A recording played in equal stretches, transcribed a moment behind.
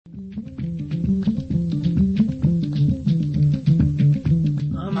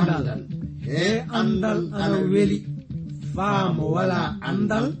andal ana weli faamo wala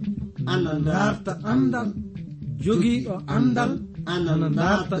andal ana darta andal jogiiɗo andal ana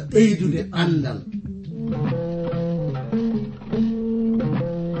darta ɓeydude andal.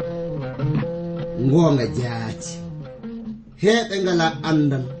 Ngonga jaati heɓe ngala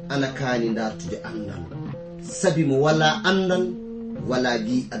andal ana kaani dartude andal, sabi mo wala andal wala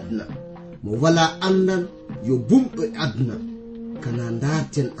bi adna, mo wala andal yo bumɗo e adna. Kana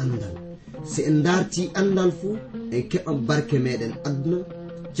darten andal, si en darti andal fu en keɓan barke meɗen adna,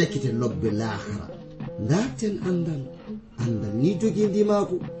 cakkite lobbe lahara. Darten andal, andal ni jogi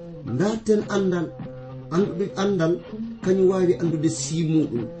ndimako. Darten andal, andude andal kañum wawi andude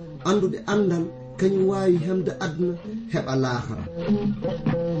simuɗum, andude andal kañum wawi hemde adna heɓa lahara.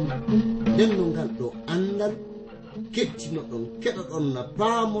 nden no ngal ɗo andal kettino ɗon keɗo ɗon na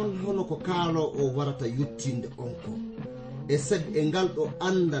paamon hono ko kaalo o warata yuttinde on ko. E sabi e ngal ɗo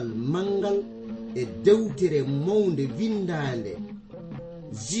andal mangal e dewtere mawnde windande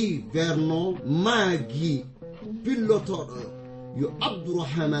J. Vernon maagi pillotoɗo yo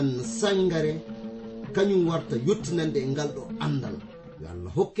Abdourahman Sangare kañum warta yottinande e ngal ɗo andal. Yo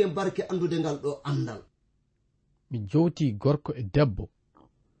Allah hokke barke andude ngal ɗo andal. Mi jowti gorko e debbo,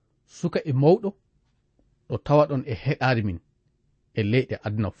 suka e mawɗo, ɗo tawa ɗon e heɗaade min e leyɗe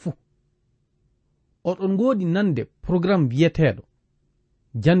aduna fuu. Oɗon ngoodi nande programme wiyeteeɗo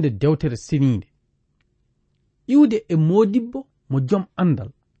jande dewtere seniinde, iwde e modibbo mo jom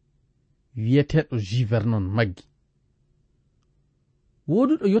andal wiyeteeɗo J. Vernon maggi.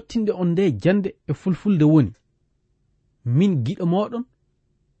 Woduɗo yottinde on nde jande e fulfulde woni min giɗo moɗon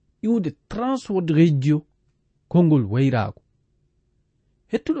iwde Transworld Radio kongol wayraago.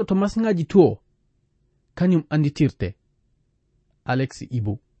 Hettuɗo to masiŋaji to o kañum anditirte Alex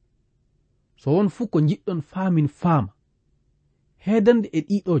Ibo. So won fuu ko jiɗɗon faamin faama heedande e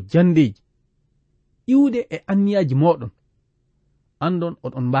ɗiɗo jandeji iwde e anniyaji moɗon, andon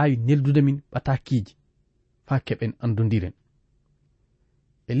oɗon mbawi neldude min ɓatakiji faa keɓen andodiren.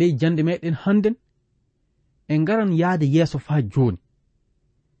 E ley jande meɗen hannden en garan yaade yeeso faa joni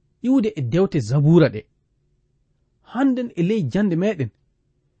iwde e dewte Jabuura ɗe. Hannden e ley jande meɗen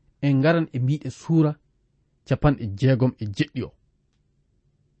en garan e mbiɗe suura 67 o.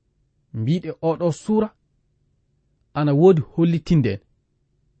 Mbiɗe oɗo suura ana woodi hollitinde en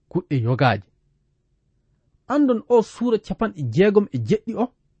kuɗɗe yogaje. Andon o suura 67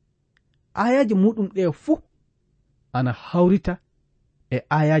 o ayaji muɗum ɗe fuu ana hawrita e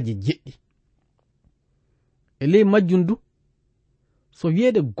ayaji jeɗɗi. E ley majjum du so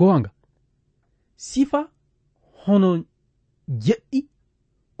wiyeede goonga sifa hono jeɗɗi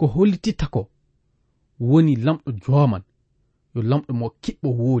ko hollititta ko woni lamɗo jooman yo lamɗo mo kiɓɓo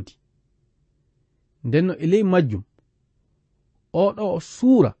woodi. Ndenno e ley majjum oɗo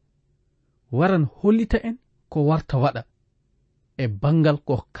suura waran hollita en ko warta waɗa e bangal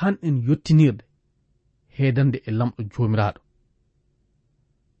ko kanɗen yottinirde heedande e lamɗo joomiraɗo.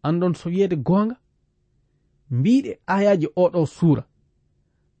 Andon so wiyeede goonga mbiɗe ayaji oɗo suura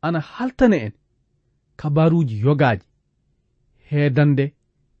ana haltane en kabaruji yogaji heedande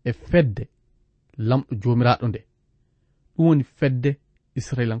e fedde lamɗo joomiraɗo nde, ɗum woni fedde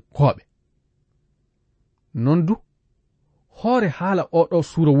Israelankoɓe. Non du hoore haala oɗo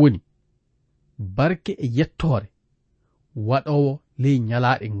suura woni barke e yettore waɗowo ley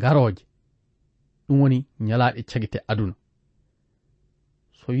nyalaaɗe ngaroje, ɗum woni nyalaaɗe cagite aduna.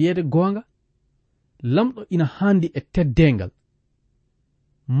 So wiyeede goonga lamɗo ina handi e teddengal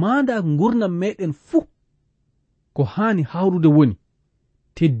maanda gurnam meɗen fuu ko haani hawrude woni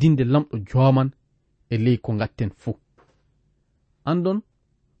teddinde lamɗo jooman e ley ko gatten fuu. Andon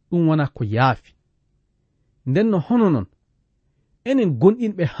ɗum wona ko yaafi. Ndenno hono non enen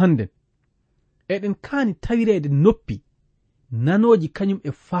gonɗinɓe hannden eɗen kaani tawireede noppi nanoji kañum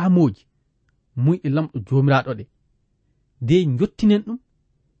e faamoji muy e lamɗo joomiraɗo ɗe de jottinen ɗum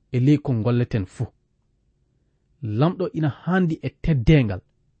e ley ko golleten fuu. Lamɗo ina handi e teddengal,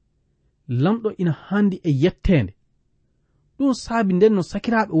 lamɗo ina handi e yettende. Ɗum saabi nden no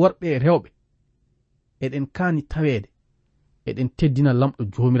sakiraaɓe worɓe e rewɓe eɗen kaani taweede eɗen teddina lamɗo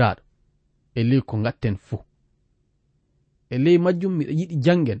joomiraɗo e ley ko gatten fuu. E ley majjum miɗa yiɗi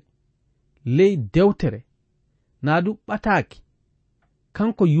jangen ley dewtere naa du ɓataaki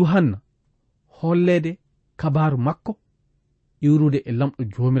kanko Yuhanna holleede kabaru makko iwrude e lamɗo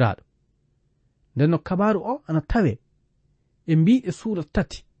joomiraɗo. Ndenno kabaru o ana tawe e mbiɗe suura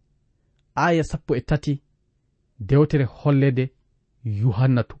 3 aya 13 dewtere hollede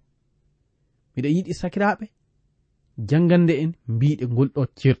Yuhanna to. Miɗa yiɗi sakiraaɓe jangande en mbiɗe ngol ɗo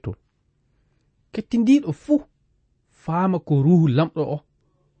certol. Kettindiɗo fuu faama ko ruhu lamɗo o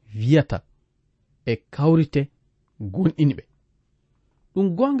wiyata e kawrite gonɗinɓe.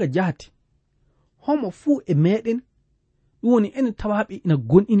 Ɗum gonga jaati homo fuu e meɗen ɗum woni enen tawaɓe ina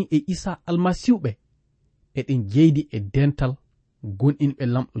gonɗini e Isa almasihuɓe eɗen jeydi e dental gonɗinɓe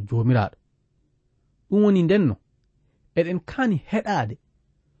lamɗo jomiraɗo. ɗum woni ndenno eɗen kaani heɗaade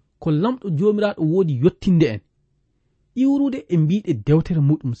ko lamɗo jomiraɗo woodi yottinde en iwrude e mbiɗe dewtere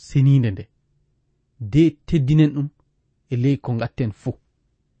muɗum seninde nde de teddinen ɗum e ley ko gatten fuu.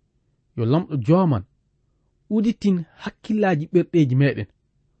 Yo lamɗo joman uditin hakkillaji ɓerɗeji meɗen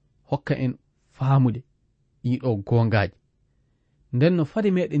hokka en faamude ɗiɗo gongaji. Ndenno fade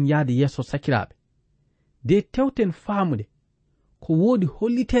meɗen yaade yeeso sakiraɓe de tewten faamude ko woodi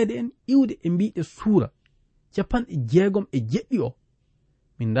hollitede en iwde e mbiɗe suura 60 o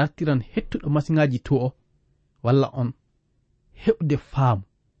min dartiran hettuɗo masiŋaji to o walla on heɓde faamu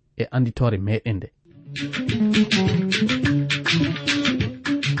e anditore meɗen nde.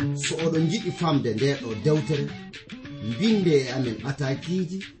 So oɗon jiɗi famde nde ɗo dewtere binde e amen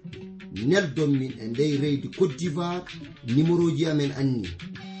atakiji neldon min e ndey reydi Côte d'Ivoire. Numéroji amen anni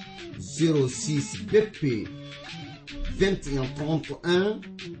 06 BP 2131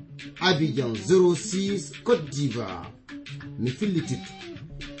 Abidjan 06 Côte d'Ivoire. Mi fillititto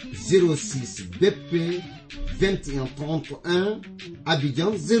 06 BP 2131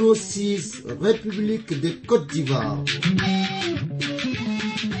 Abidjan 06 République de Côte d'Ivoire.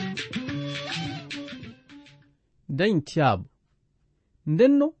 dañ tiyaabu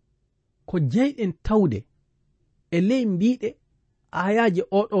ndenno ko jeyɗen tawde e ley mbiɗe ayaje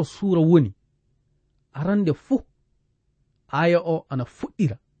oɗo suura woni arande fuu aya o ana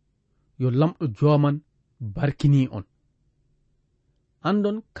fuɗɗira yo lamɗo joman barkini on.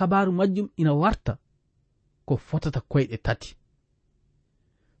 Andon kabaru majjum ina warta ko fotata koyɗe tati.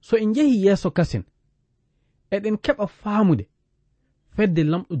 So en jehi yeeso kasen eɗen keɓa faamude fedde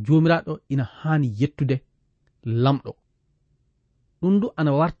lamɗo jomiraɗo ina haani yettude lamɗo. ɗum du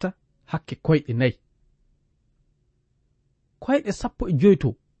ana warta hakke koyɗe 4. koyɗe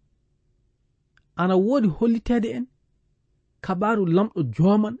 15 ana woodi hollitede en kabaru lamɗo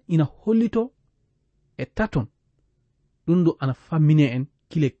joman ina hollito e taton. ɗum du ana fammine en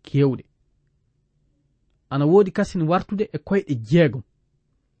kile kewɗe. Ana woodi kasin wartude e koyɗe 6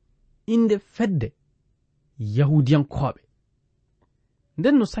 inde fedde yahudiyankoɓe.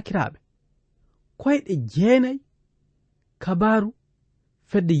 nden no sakiraɓe koyɗe 9 kabaru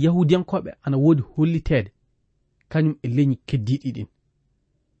fedde yahudiyankoɓe ana woodi hollitede kañum e leñi keddiɗi ɗin.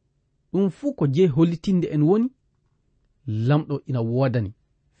 ɗum fuu ko je hollitinde en woni lamɗo ina wodani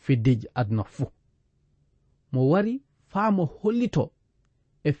feddeji aduna fuu. Mo wari faamo hollito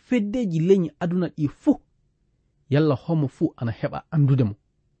e feddeji leñi aduna ɗi fuu yalla homo fuu ana heɓa andude mo,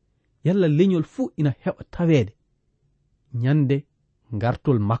 yalla leñol fuu ina heɓa taweede nyande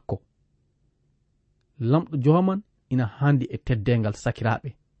ngartol makko. Lamɗo joman ina handi e teddengal sakiraɓe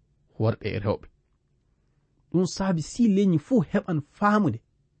worɓe e rewɓe. ɗum saabi si leñi fuu heɓan faamude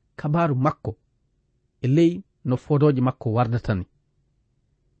kabaru makko e ley no fodoje makko wardatani.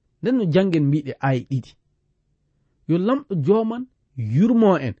 nden no jangen mbiɗe aya 2 yo lamɗo joman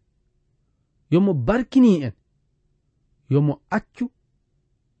yurmo en, yomo barkini en, yomo accu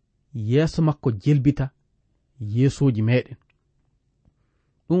yeeso makko jelbita yeesoji meɗen.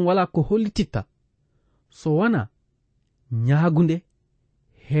 ɗum wala ko hollititta so wana ñaagunde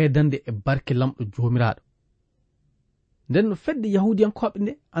heedande e barke lamɗo jomiraɗo. nden no fedde yahudiyankoɓe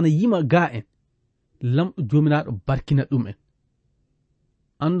nde ana yima ga en lamɗo jomiraɗo barkina ɗum en.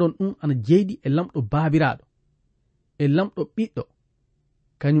 andon ɗum ana jeydi e lamɗo baabiraɗo e lamɗo ɓiɗɗo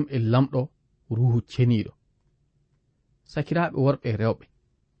kañum e lamɗo ruhu ceniɗo. sakiraɓe worɓe e rewɓe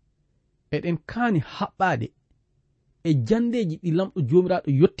eɗen kaani haɓɓade e jandeji ɗi lamɗo jomiraɗo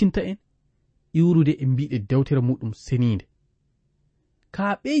yottinta en iwrude e mbiɗe dewtere muɗum seninde.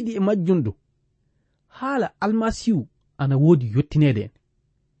 Ka ɓeydi e majjundu haala almasihu ana woodi yottinede en.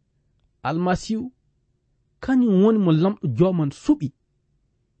 almasihu kañum woni mo lamɗo joman suɓi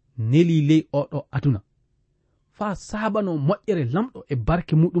neli ley oɗo aduna fa sabano moƴƴere lamɗo e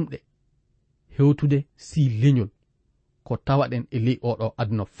barke muɗum ɗe hewtude si leñol ko tawaɗen e ley oɗo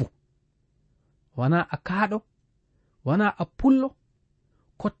aduna fuu. wana a kaaɗo, wana a pullo,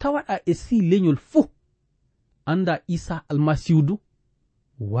 ko tawaɗa e si leñol fuu anda Isa almasihu du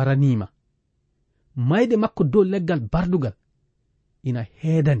waranima. mayde makko dow leggal bardugal ina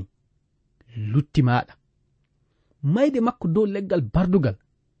heedani lutti maɗa. mayde makko dow leggal bardugal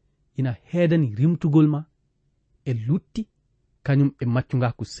ina heedani rimtugol ma e lutti kañum e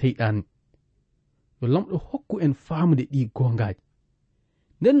maccungaku seyɗani. yo lamɗo hokku en faamude ɗi gongaji.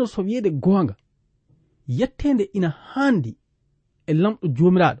 nden no so wiyede gonga yettende ina handi e lamɗo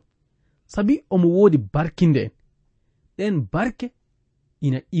jomiraɗo sabi omo woodi barkinde en ɗen barke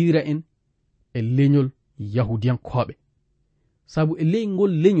ina iwira en e leñol yahudiyankoɓe sabu e ley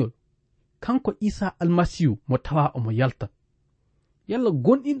ngol leñol kanko isa almasihu mo tawa omo yalta yalla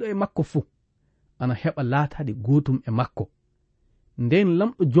gonɗinɗo e makko fuu ana heɓa laatade gotum e makko nden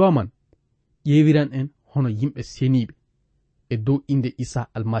lamɗo joman ƴeewiran en hono yimɓe seniɓe e dow inde isa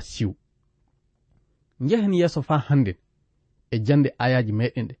almasihu njehen yeeso fa hannden e jande ayaji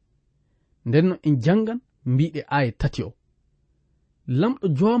meɗen ɗe ndenno en jangan mbiɗe aya 3 o lamɗo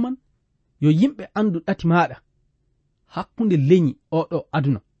joman yo yimɓe andu ɗati maɗa hakkunde leñi oɗo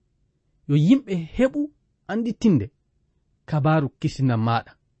aduna yo yimɓe heɓu anditinde kabaru kisinam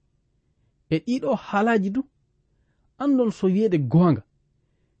maɗa e ɗiɗo haalaji du andon so wiyeede goonga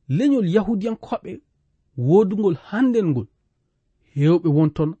leñol yahudiyankoɓe wodugol hannden ngol hewɓe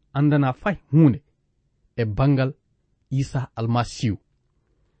wonton andana fay hunde e bangal isa almasihu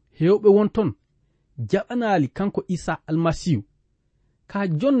hewɓe wonton jaɓanali kanko isa almasihu ka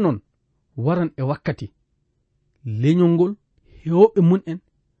jonnon waran e wakkati leñol ngol hewɓe mun en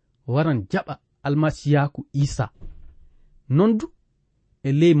waran jaɓa almasiyaku isa non du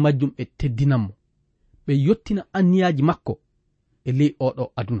e ley majjum e teddinanmo ɓe yottina anniyaji makko e ley oɗo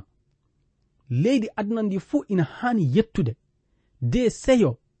aduna leydi aduna ndi fuu ina hani yettude de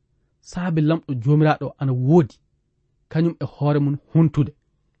seyo saabe lamɗo jomiraɗo ana woodi kañum e hoore mum hontude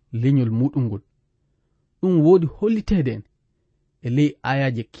leñol muɗum ngol ɗum woodi hollitede en e ley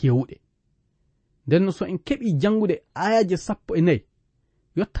ayaje kewuɗe nden so en keɓi jangude ayaje 14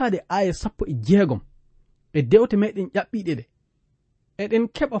 yottade aya 16 e dewte meɗen ƴaɓɓiɗe ɗe eɗen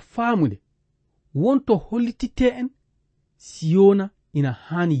keɓa faamude wonto hollititte en siyona ina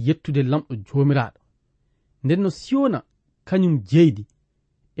hani yettude lamɗo jomiraɗo nden no siyona kañum jeydi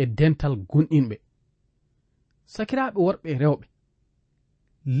e dental gonɗinɓe sakiraɓe worɓe rewɓe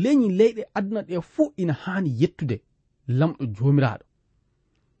leñi leyɗe aduna ɗe fuu ina hani yettude lamɗo jomiraɗo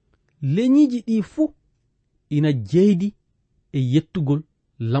leñiji ɗi fuu ina jeydi e yettugol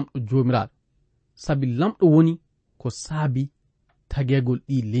lamɗo jomiraɗo sabi lamɗo woni ko saabi tagegol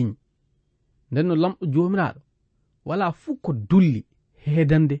ɗi leñi nden no lamɗo jomiraɗo wala fuu ko dulli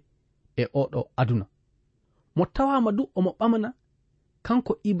heedande e oɗo aduna mo tawama du omo ɓamana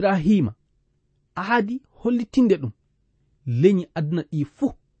kanko ibrahima aadi hollitinde ɗum leñi aduna ɗi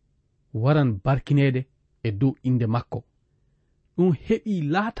fuu waran barkinede e dow inde makko ɗum heɓi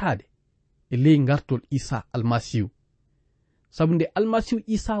laatade e ley gartol isa almasihu sabu nde almasihu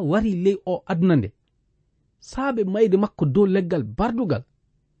isa wari ley o aduna nde saabe mayde makko dow leggal bardugal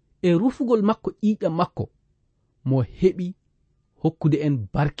e rufugol makko ƴiƴam makko mo heɓi hokkude en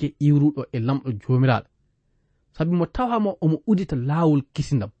barke iwruɗo e lamɗo jomiraɗo sabi mo tawama omo udita laawol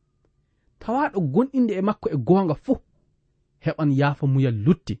kisindam tawaɗo gonɗinde e makko e goonga fuu heɓan yaafa muyal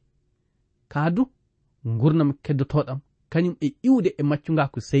lutti kaadu gurnam keddotoɗam kañum e iwde e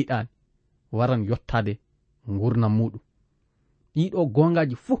maccungaku seyɗani waran yottade gurnam muɗum ɗiɗo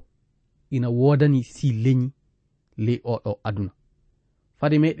gongaji fuu ina wodani si leñi ley oɗo aduna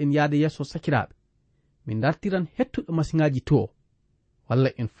fade meɗen yaade yesso sakiraɓe min dartiran hettuɗo masiŋaji to walla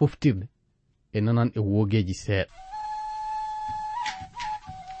en foftirde e nanan e wogeji seeɗa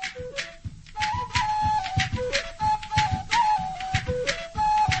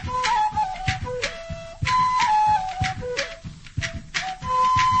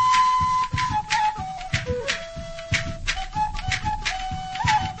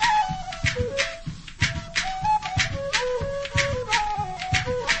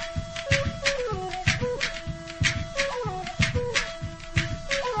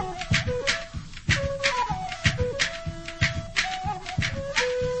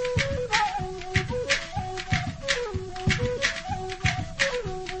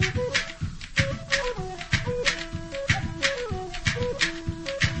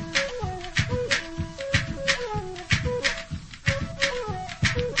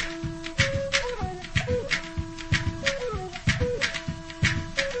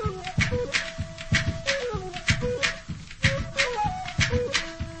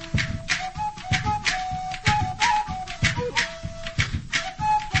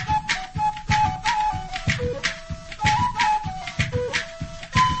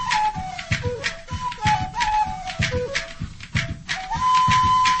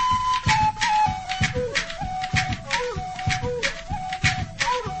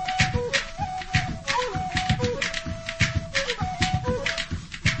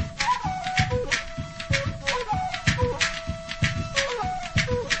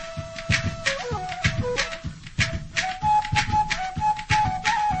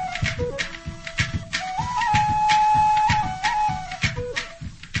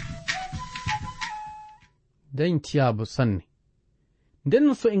dañ tiyaabo sanne. Nden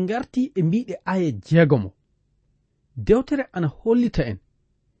no so en garti e mbiɗe aya 6 dewtere ana hollita en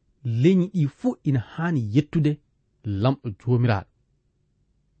leñi ɗi fuu ina haani yettude lamɗo joomiraaɗo.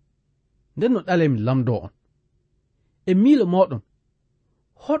 Nden no ɗalemi lamdo on e miilo moɗon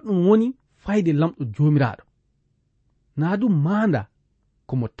hoɗum woni fayde lamɗo joomiraaɗo naa du maanda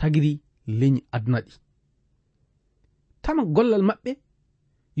komo tagiri leñi aduna ɗi. Tama gollal maɓɓe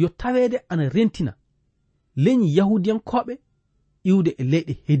yo taweede ana rentina leñi yahudiyankoɓe iwde e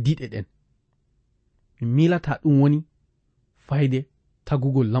leyɗe heddiɗe ɗen. Mi miilata ɗum woni fayde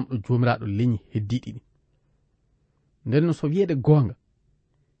tagugol lamɗo joomiraaɗo leñi heddiɗi ɗi. Nden no so wiyeede goonga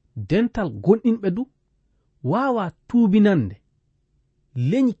dental gonɗinɓe du waawa tuubinande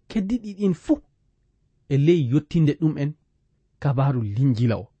leñi keddiɗi ɗin fuu e ley yottinde ɗum en kabaru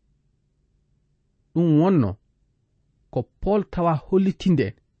linjila o. Ɗum wonno ko Paul tawa hollitinde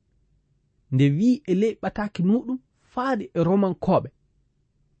en nde wi e ley ɓataaki muɗum faade e romankoɓe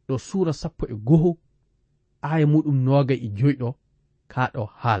ɗo suura 11 aya muɗum 25 kaɗo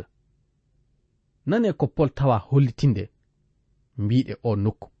haala. Nane ko Paul tawa hollitinde mbiɗe o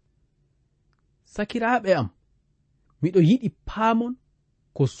nokku: sakiraaɓe am, miɗo yiɗi paamon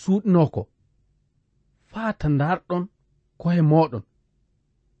ko suuɗnoko faata ndarɗon kohe moɗon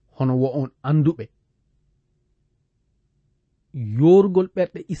hono wo on anduɓe yorgol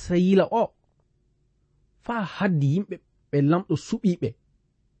ɓerɗe Israila o faa haddi yimɓe ɓe lamɗo suɓiɓe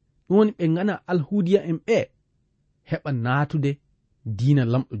ɗum woni ɓe ngana alhudiya en ɓe heɓa naatude diina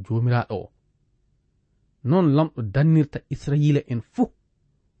lamɗo joomiraaɗo o. Non lamɗo dannirta Israila en fuu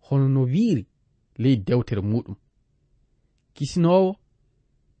hono no wiiri ley dewtere muɗum: kisinowo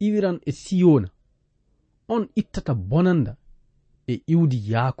iwiran e Siyona, on ittata bonanda e iwdi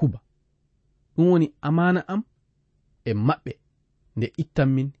Yakuba. ɗum woni amana am e maɓɓe nde ittan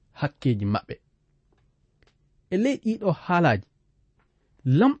min hakkeji maɓɓe. E ley ɗiɗo haalaji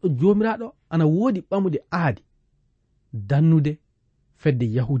lamɗo joomiraaɗo ana woodi ɓamude aadi dannude fedde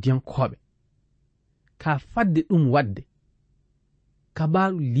yahudiyankoɓe ka fadde ɗum wadde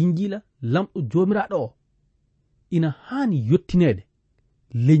kabaru linjila lamɗo joomiraaɗo o ina haani yottineede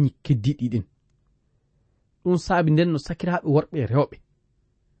leñi keddiɗi ɗin. ɗum saabi nden no sakiraaɓe worɓe e rewɓe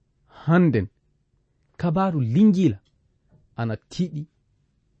hannden kabaru linjila ana tiiɗi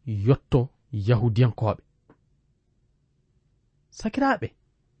yotto yahudiyankoɓe. Sakiraaɓe,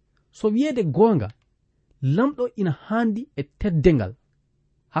 so wiyeede goonga lamɗo ina haandi e teddengal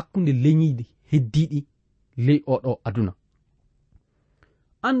hakkunde leñiidi heddiiɗi ley oɗo aduna.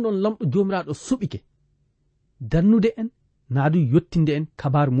 Andon lamɗo joomiraaɗo suɓike dannude en naadu yottinde en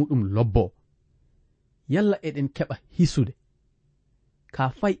kabaru muɗum lobbo. Yalla eɗen keɓa hisude ka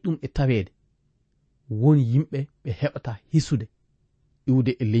fay ɗum e taweede woni yimɓe ɓe heɓata hisude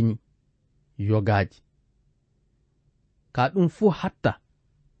iwde e leñi yogaaji. Ka ɗum fuu hatta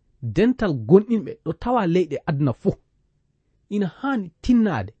dental gonɗinɓe ɗo tawa leyɗe aduna fuu ina haani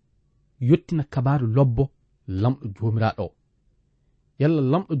tinnaade yottina kabaru lobbo lamɗo joomiraaɗo o. Yalla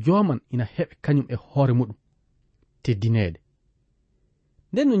lamɗo jooman ina heɓe kañum e hoore muɗum teddineede.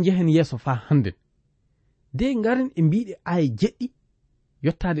 Nden no njehen yeeso faa hannden de ngaren e mbiɗe aya 7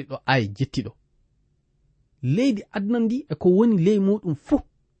 yottaade ɗo aya 7. Leydi aduna ndi e ko woni ley muɗum fuu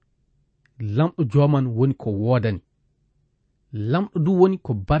lamɗo jooman woni ko woodani, lamɗo du woni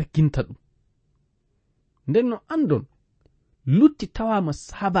ko barkinta ɗum. Nden no andon lutti tawama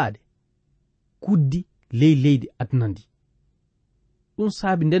saabade kuddi ley leydi aduna ndi. ɗum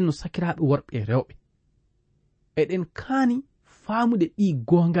saabi nden no sakiraaɓe worɓe e rewɓe eɗen kaani faamude ɗi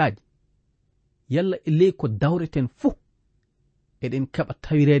gongaji yalla e ley ko dawreten fuu eɗen keɓa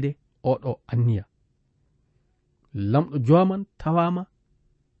tawireede oɗo anniya. Lamɗo jooman tawama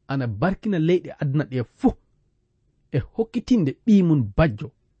ana barkina leyɗe aduna ɗe fuu e hokkitinde ɓii mum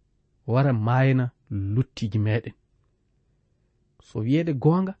bajjo wara maayana luttiji meɗen. So wiyeede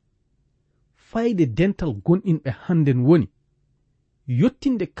goonga fayde dental gonɗinɓe hannden woni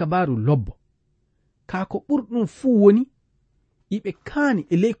yottinde kabaru lobbo kako ɓurɗum fuu woni iɓe kaani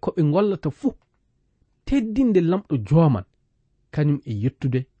e ley ko ɓe gollata fuu teddinde lamɗo jooman kañum e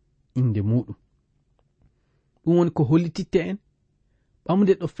yettude inde muɗum. ɗum woni ko hollititte en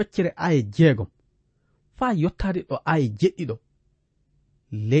ɓamude ɗo feccere aya 6 faa yottade ɗo aya 7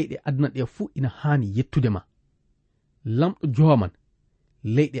 leyɗe aduna ɗe fuu ina haani yettude ma. Lamɗo jooman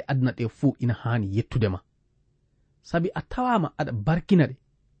leyɗe aduna ɗe fuu ina haani yettude ma, sabi a tawama aɗa barkina ɗe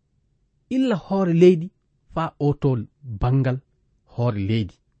illa hoore leydi faa otol bangal hoore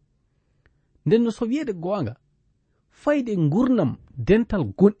leydi. Nden no so wiyeede goonga fayde gurnam dental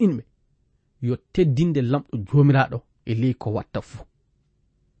gonɗinɓe yo teddinde lamɗo joomiraaɗo e ley ko watta fuu.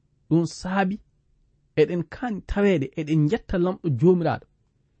 ɗum saabi eɗen kani taweede eɗen jetta lamɗo jomiraɗo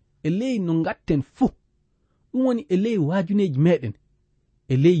e ley no gatten fuu, ɗum woni e ley wajuneji meɗen,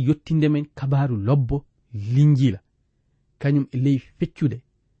 e ley yottinde men kabaru lobbo linjila, kañum e ley feccude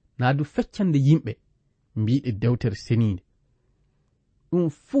naa du feccande yimɓe mbiɗe dewtere senide. ɗum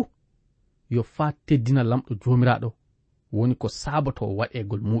fuu yo faa teddina lamɗo jomiraɗo woni ko saboto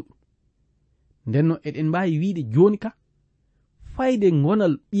waɗegol muɗum. ndenno eɗen mbawi wiide joni ka fayde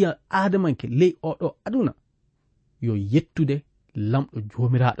gonal ɓiya adamanke ley oɗo aduna yo yettude lamɗo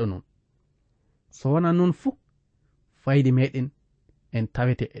jomiraɗo non. so wona non fuu fayde meɗen en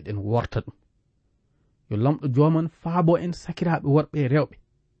tawete eɗen worta ɗum. yo lamɗo joman faabo en sakiraɓe worɓe e rewɓe,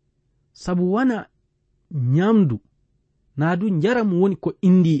 sabu wana nyamdu naa du njaram woni ko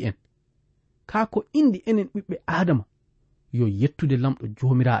indi en, ka ko indi enen ɓiɓɓe adama yo yettude lamɗo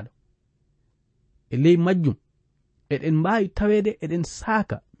jomiraɗo. e ley majjum eɗen mbawi tawede eɗen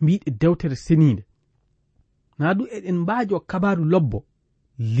saaka mbiɗe dewtere senide, naa du eɗen mbajo kabaru lobbo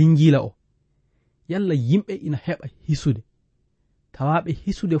linjila o, yalla yimɓe ina heɓa hisude, tawaɓe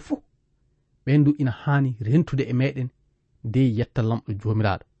hisude fuu ɓendu ina hani rentude e meɗen de yetta lamɗo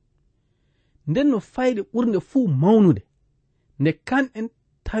jomiraɗo. nden no fayde ɓurde fuu mawnude nde kanɗen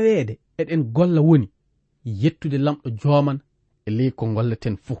taweede eɗen golla woni yettude lamɗo joman e ley ko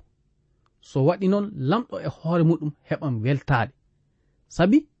golleten fuu. so waɗi noon lamɗo e hoore muɗum heɓan weltade,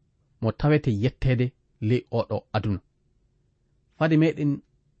 sabi mo tawete yettede ley oɗo aduna. fade meɗen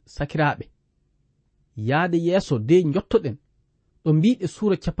sakiraɓe yaade yeeso de jottoɗen ɗo mbiɗe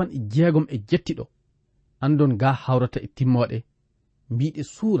suura 60 andon ga hawrata e timmoɗe mbiɗe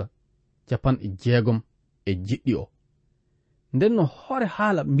suura 60 o. nden no hoore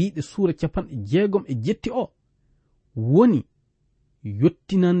haala mbiɗe suura 60 woni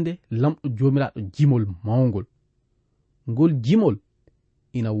yottinande lamɗo jomiraɗo jimol mawgol. ngol jimol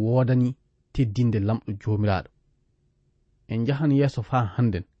ina wodani teddinde lamɗo jomiraɗo. en jahan yeeso fa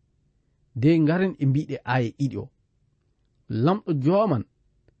hannden de ngaren e mbiɗe aya 2 o. lamɗo joman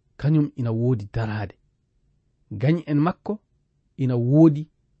kañum ina woodi darade, gañi en makko ina woodi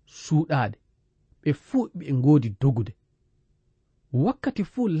suuɗade, ɓe fuu ɓe ngoodi dogude. wakkati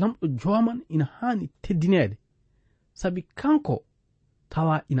fuu lamɗo joman ina hani teddinede, sabi kanko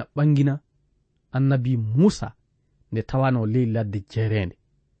tawa ina ɓangina annabi Musa nde tawano ley ladde jerende.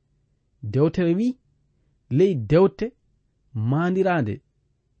 dewtere wi ley dewte mandirande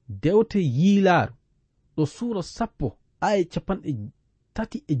dewte yiilaaru ɗo suura 10 aya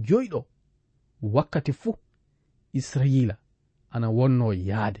 35 wakkati fuu Israila ana wonno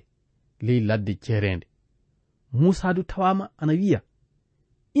yaade ley ladde jerende. Musa du tawama ana wiya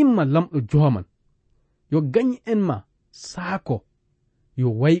imma lamɗo joman yo gañi en ma saako yo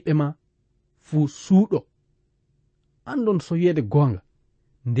wayɓe ma fuu suuɗo. andon so yede gonga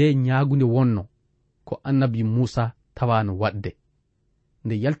nde ñaagunde wonno ko annabi Musa tawano wadde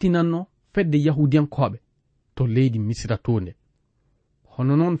nde yaltinanno fedde yahudiyankoɓe to leydi misra to nde.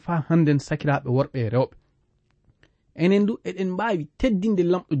 hono noon fa hannden sakiraɓe worɓe e rewɓe enen du eɗen mbawi teddinde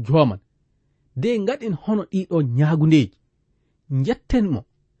lamɗo joman de gaɗen hono ɗiɗo ñaagundeji, jetten mo,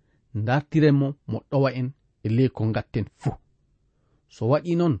 dartiren mo mo ɗowa en e ley ko gatten fuu. so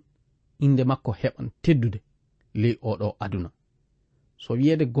waɗi noon inde makko heɓan teddude ley oɗo aduna. so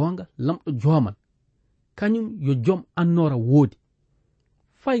wiyede gonga lamɗo joman kañum yo joom annora woodi,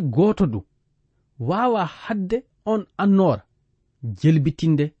 fay goto du wawa hadde on annora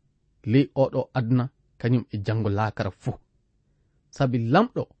jelbitinde ley oɗo aduna kañum e janngo laakara fuu, sabi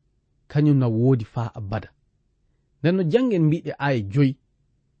lamɗo kañum na woodi faa abada. nden no janngen mbiɗe aya 5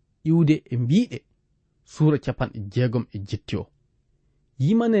 iwde e mbiɗe suura 60 o.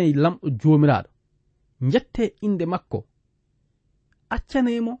 yimane lamɗo joomiraɗo, jette inde makko,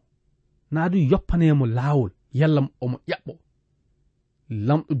 accanemo naa du yoppanemo laawol yalla omo ƴaɓɓo.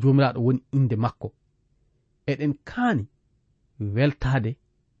 lamɗo joomiraɗo woni inde makko, eɗen kaani weltade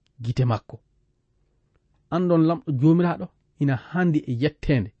gite makko. andon lamɗo joomiraɗo ina handi e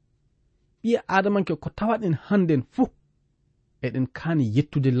yettende. ɓiya adamanke ko tawaɗen hannden fuu eɗen kaani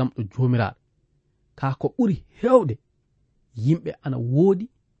yettude lamɗo joomiraɗo, ka ko ɓuri hewde yimɓe ana woodi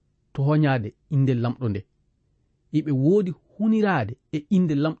toñade inde lamɗo nde, yiɓe woodi hunirade e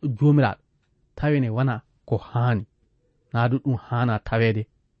inde lamɗo joomiraɗo tawene wana ko haani, naa du ɗum haana tawede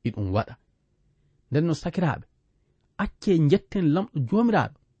iɗum waɗa. nden no sakiraɓe acce jetten lamɗo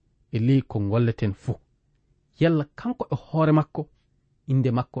joomiraɗo e ley ko golleten fuu, yalla kanko e hoore makko inde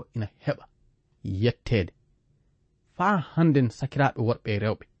makko ina heɓa yettede. faa hannden sakiraɓe worɓe e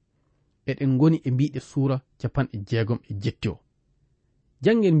rewɓe eɗen goni e mbiɗe suura 60 o.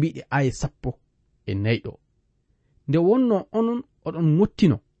 janngen mbiɗe aya 14 nde wonno onon oɗon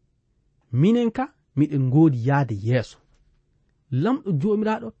mottino, minen ka miɗen ngoodi yaade yeeso. Lamɗo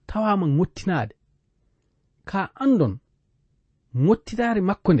jomiraɗo tawama ngottinade. Ka andon ngottitare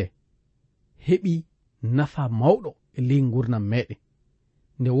makko nde heɓi nafa mawɗo e ley gurnam meɗen.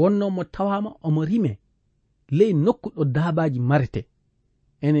 Nde wonno mo tawama omo rime ley nokku ɗo daabaji marete,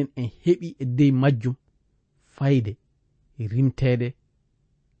 enen en heɓi e dey majjum fayde rimtede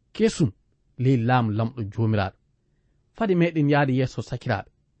kesum ley laamu lamɗo jomiraɗo. Fade meɗen yaade yeeso sakiraɓe,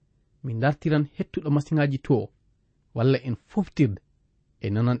 min dartiran hettuɗo masiŋaji to walla en foftirde e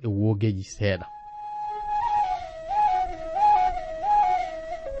nananɗe woogeji seeɗa.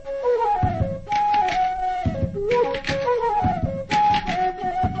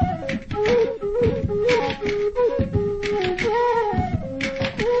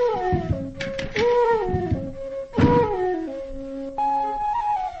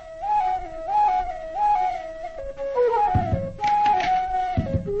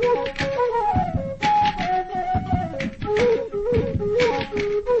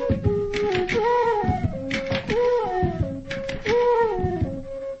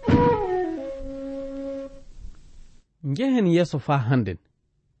 Njehen yeso fa handen,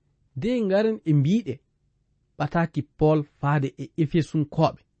 de ngaren e mbiɗe ɓataki Paul faade e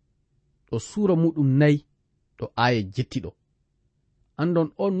Efesunkoɓe ɗo suura muɗum 4 ɗo aya jettiɗo.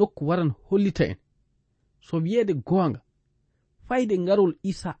 Andon o nokku waran hollita en so wiyeede goonga fayde ngarol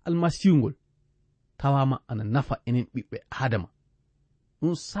Isa almasihu ngol tawama ana nafa enen ɓiɓɓe Adama.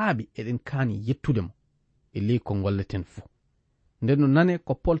 Ɗum saabi eɗen kaani yettude mo e ley ko golleten fuu. Nden no nane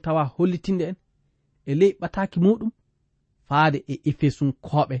ko Paul tawa hollitinde en e ley ɓataki muɗum faade e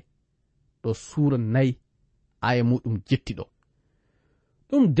Efesunkoɓe ɗo suura 4 aya muɗum jettiɗo.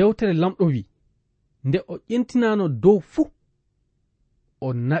 Ɗum dewtere lamɗo wi, nde o ƴentinano dow fuu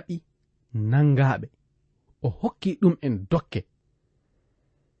o naɓi nangaɓe, o hokki ɗum en dokke.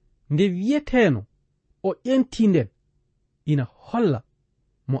 Nde wiyeteno o ƴenti nden ina holla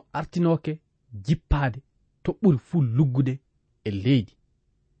mo artinoke jippade to ɓuri fuu luggude e leydi.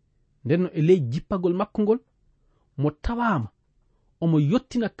 Nden no e ley jippagol makko ngol mo tawama omo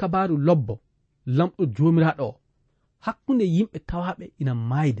yottina kabaru lobbo lamɗo jomiraɗo o hakkunde yimɓe tawaɓe ina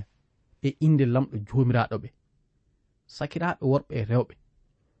mayda e inde lamɗo jomiraɗo ɓe. Sakiraɓe worɓe e rewɓe,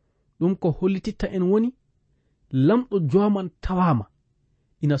 ɗum ko hollititta en woni lamɗo joman tawama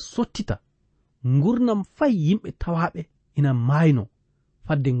ina sottita gurnam fay yimɓe tawaɓe ina mayno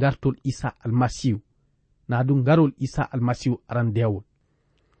fadde gartol Isa almasihu, na ɗum garol Isa almasihu arandewol.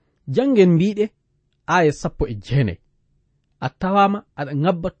 Jangen mbiɗe aya 19, a tawama aɗa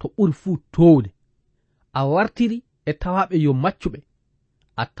ngabba to ɓuri fuu towde, a wartiri e tawaɓe yo maccuɓe,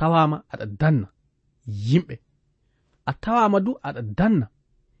 a tawama aɗa danna yimɓe, a tawama du aɗa danna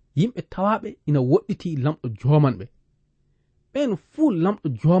yimɓe tawaɓe ina woɗɗiti lamɗo joman ɓe. Ɓen fuu lamɗo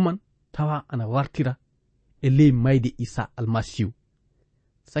joman tawa ana wartira e ley mayde Isa almasihu.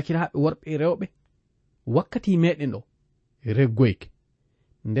 Sakiraɓe worɓe e rewɓe, wakkati meɗen ɗo reggoyke.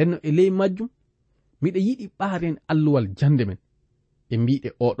 Ndenno e ley majjum miɗa yiɗi ɓaaren alluwal jande men e mbiɗe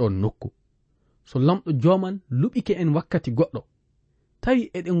oɗo nokku. So lamɗo joman luɓike en wakkati goɗɗo, tawi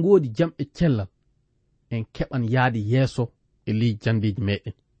eɗen ngoodi jam e cellal, en keɓan yaade yeeso e ley jandeji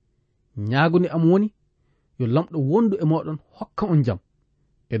meɗen. Ñaagunde am woni yo lamɗo wondu e moɗon hokka on jam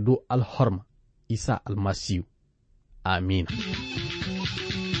e dow alhorma Isa almasihu. Amina.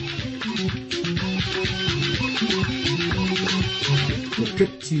 ko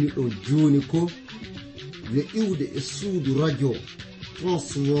kettiniɗo joni ko yo iwde e suudu radio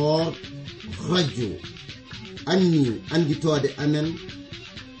transwor radio anni anditode amen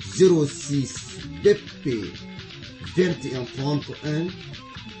 06 BP 2131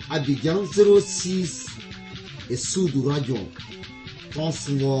 Abidjan 06 e suudu radio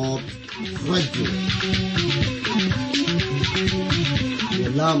transwor radio. Yo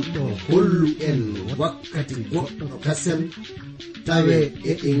lamɗo hollu en wakkati goɗɗo kasel tawe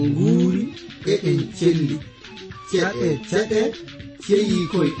eɗen nguuri eɗen celli ceɗe ceɗe ceyi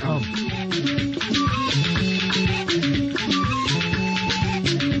koye am.